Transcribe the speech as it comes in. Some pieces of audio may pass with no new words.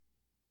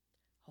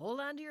hold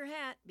on to your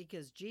hat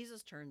because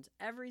Jesus turns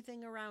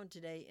everything around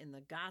today in the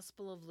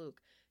Gospel of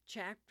Luke,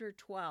 chapter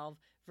 12,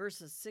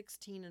 verses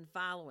 16 and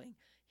following.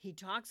 He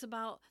talks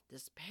about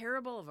this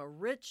parable of a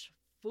rich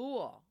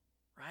fool,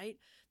 right?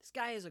 This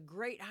guy has a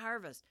great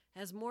harvest,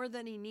 has more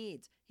than he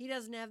needs. He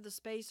doesn't have the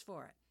space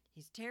for it.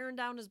 He's tearing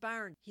down his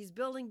barn. He's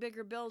building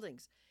bigger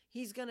buildings.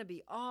 He's going to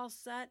be all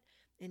set.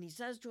 And he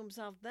says to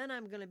himself, then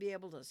I'm going to be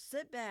able to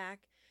sit back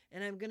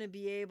and I'm going to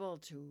be able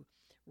to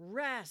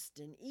rest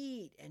and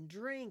eat and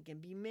drink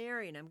and be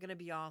merry and I'm going to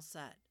be all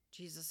set.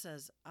 Jesus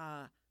says,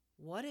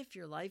 what if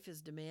your life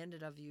is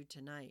demanded of you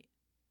tonight?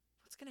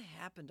 What's going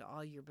to happen to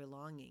all your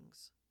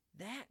belongings?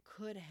 That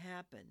could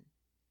happen.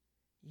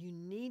 You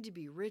need to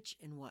be rich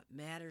in what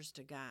matters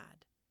to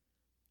God.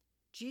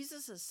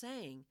 Jesus is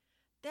saying,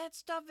 that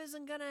stuff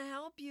isn't going to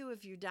help you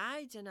if you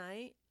die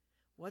tonight.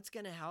 What's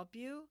going to help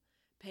you?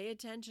 Pay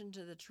attention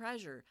to the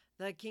treasure,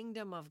 the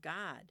kingdom of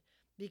God,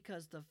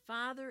 because the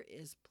Father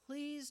is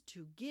pleased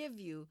to give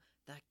you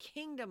the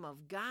kingdom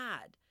of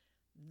God.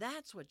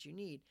 That's what you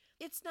need.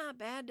 It's not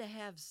bad to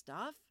have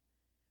stuff,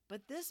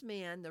 but this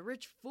man, the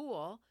rich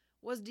fool,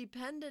 was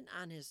dependent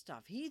on his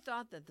stuff. He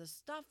thought that the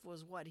stuff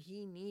was what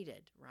he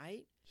needed,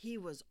 right? He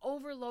was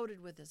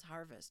overloaded with his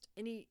harvest,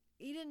 and he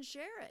didn't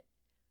share it.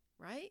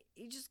 Right?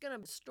 He's just going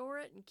to store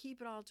it and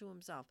keep it all to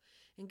himself.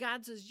 And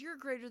God says, you're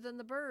greater than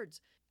the birds.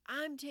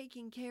 I'm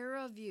taking care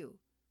of you,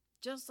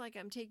 just like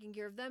I'm taking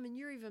care of them, and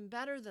you're even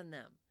better than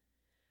them.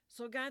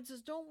 So God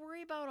says, don't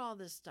worry about all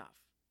this stuff,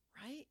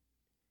 right?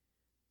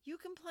 You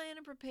can plan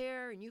and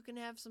prepare, and you can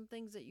have some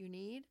things that you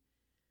need,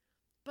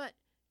 but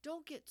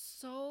don't get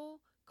so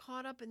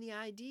caught up in the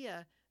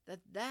idea that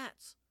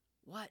that's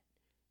what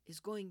is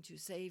going to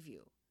save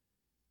you.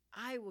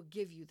 I will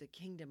give you the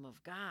kingdom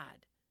of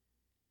God.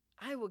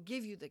 I will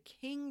give you the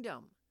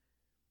kingdom.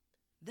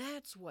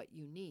 That's what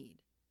you need.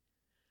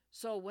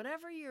 So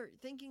whatever you're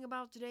thinking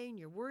about today and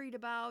you're worried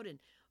about and,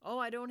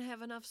 I don't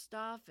have enough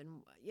stuff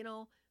and,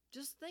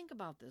 just think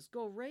about this.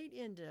 Go right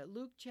into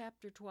Luke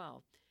chapter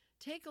 12.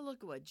 Take a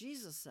look at what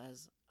Jesus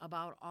says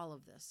about all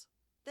of this.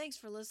 Thanks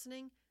for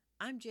listening.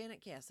 I'm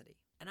Janet Cassidy,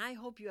 and I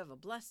hope you have a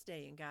blessed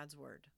day in God's Word.